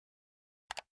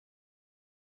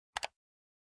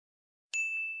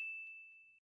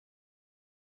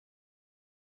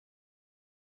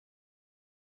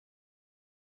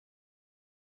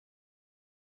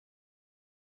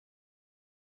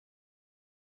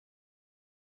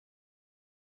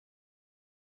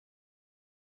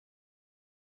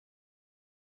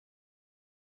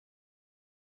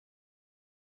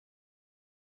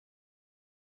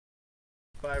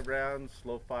5 rounds,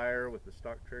 slow fire with the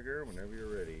stock trigger whenever you're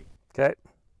ready. Okay.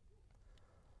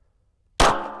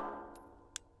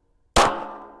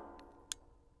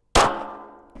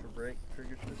 Brake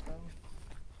trigger system.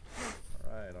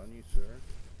 All right, on you, sir.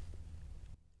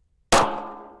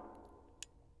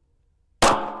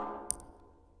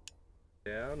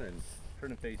 Down and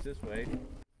turn and face this way.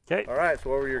 Okay. All right, so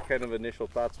what were your kind of initial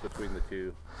thoughts between the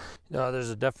two? No,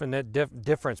 there's a definite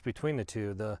difference between the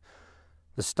two. The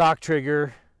stock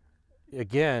trigger,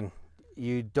 again,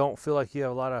 you don't feel like you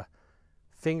have a lot of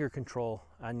finger control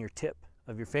on your tip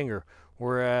of your finger,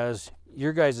 whereas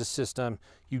your guys' system,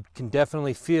 you can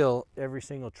definitely feel every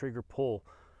single trigger pull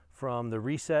from the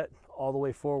reset all the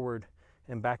way forward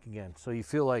and back again. So you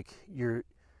feel like your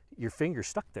finger's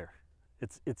stuck there.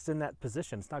 It's in that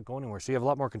position. It's not going anywhere. So you have a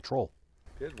lot more control.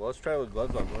 Good. Well, let's try with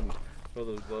gloves on. Throw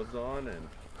those gloves on and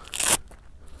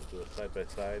do it side by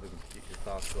side and get your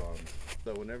thoughts on.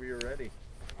 So whenever you're ready.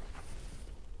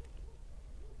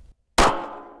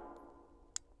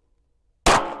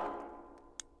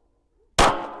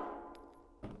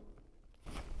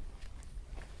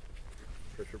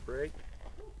 Pressure brake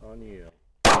on you.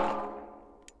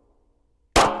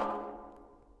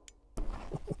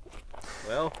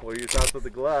 Well, what are your thoughts with the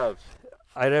gloves?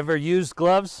 I never used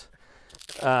gloves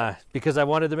because I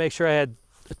wanted to make sure I had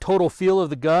a total feel of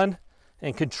the gun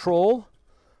and control.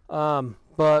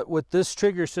 But with this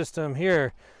trigger system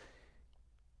here,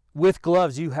 with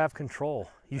gloves, you have control.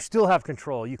 You still have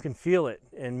control. You can feel it.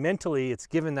 And mentally, it's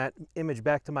given that image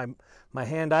back to my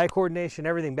hand-eye coordination,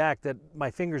 everything back, that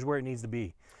my finger's where it needs to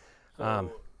be.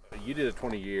 So you did a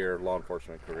 20-year law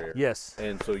enforcement career. Yes.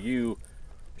 And so you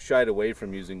shied away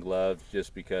from using gloves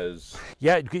just because?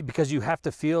 Yeah, because you have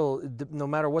to feel, no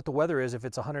matter what the weather is, if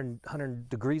it's 100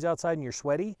 degrees outside and you're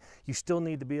sweaty, you still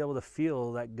need to be able to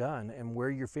feel that gun and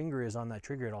where your finger is on that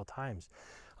trigger at all times.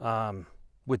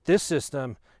 With this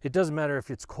system, it doesn't matter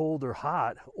if it's cold or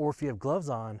hot, or if you have gloves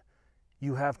on,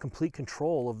 you have complete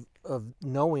control of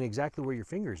knowing exactly where your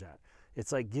finger's at.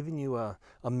 It's like giving you a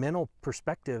mental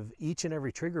perspective each and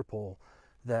every trigger pull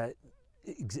that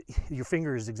your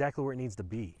finger is exactly where it needs to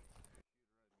be.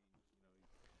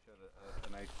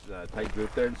 A nice tight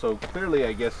group there, and so clearly,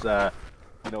 I guess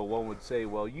one would say,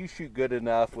 well, you shoot good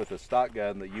enough with a stock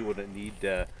gun that you wouldn't need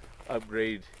to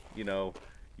upgrade,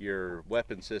 your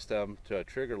weapon system to a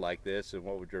trigger like this. And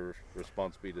what would your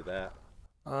response be to that?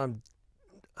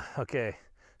 Okay,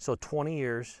 so 20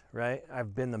 years, right?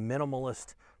 I've been the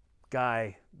minimalist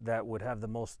guy that would have the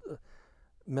most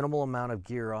minimal amount of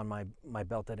gear on my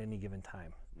belt at any given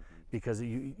time, because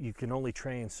you can only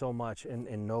train so much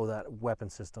and know that weapon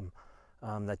system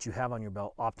that you have on your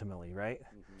belt optimally, right?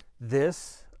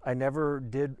 This, I never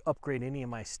did upgrade any of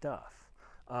my stuff,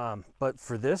 but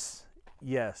for this,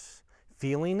 yes,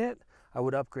 feeling it, I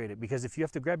would upgrade it, because if you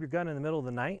have to grab your gun in the middle of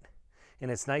the night and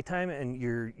it's nighttime and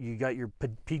you got your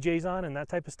PJs on and that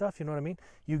type of stuff, you know what I mean?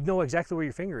 You know exactly where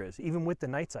your finger is, even with the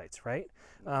night sights, right?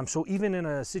 So even in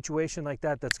a situation like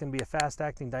that, that's gonna be a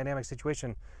fast-acting, dynamic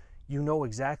situation, you know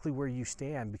exactly where you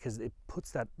stand, because it puts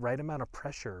that right amount of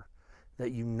pressure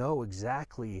that you know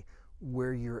exactly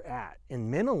where you're at.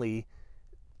 And mentally,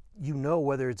 you know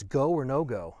whether it's go or no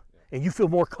go. And you feel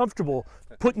more comfortable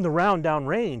putting the round down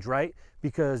range, right?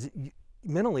 Because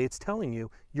mentally it's telling you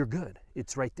you're good.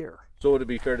 It's right there. So would it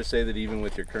be fair to say that even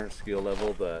with your current skill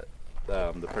level, the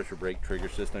pressure brake trigger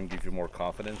system gives you more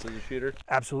confidence as a shooter?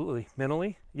 Absolutely.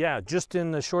 Mentally, yeah. Just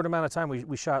in a short amount of time,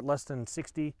 we shot less than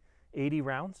 60, 80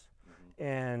 rounds.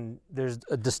 And there's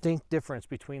a distinct difference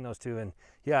between those two. And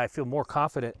yeah, I feel more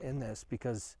confident in this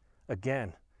because,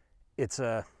 again, it's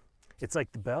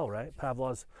like the bell, right?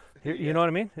 Pavlov's, you know what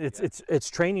I mean? It's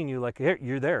training you like, here,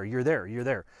 you're there, you're there, you're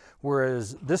there.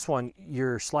 Whereas this one,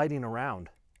 you're sliding around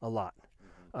a lot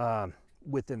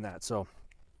within that. So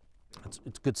it's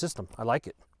a good system. I like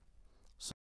it.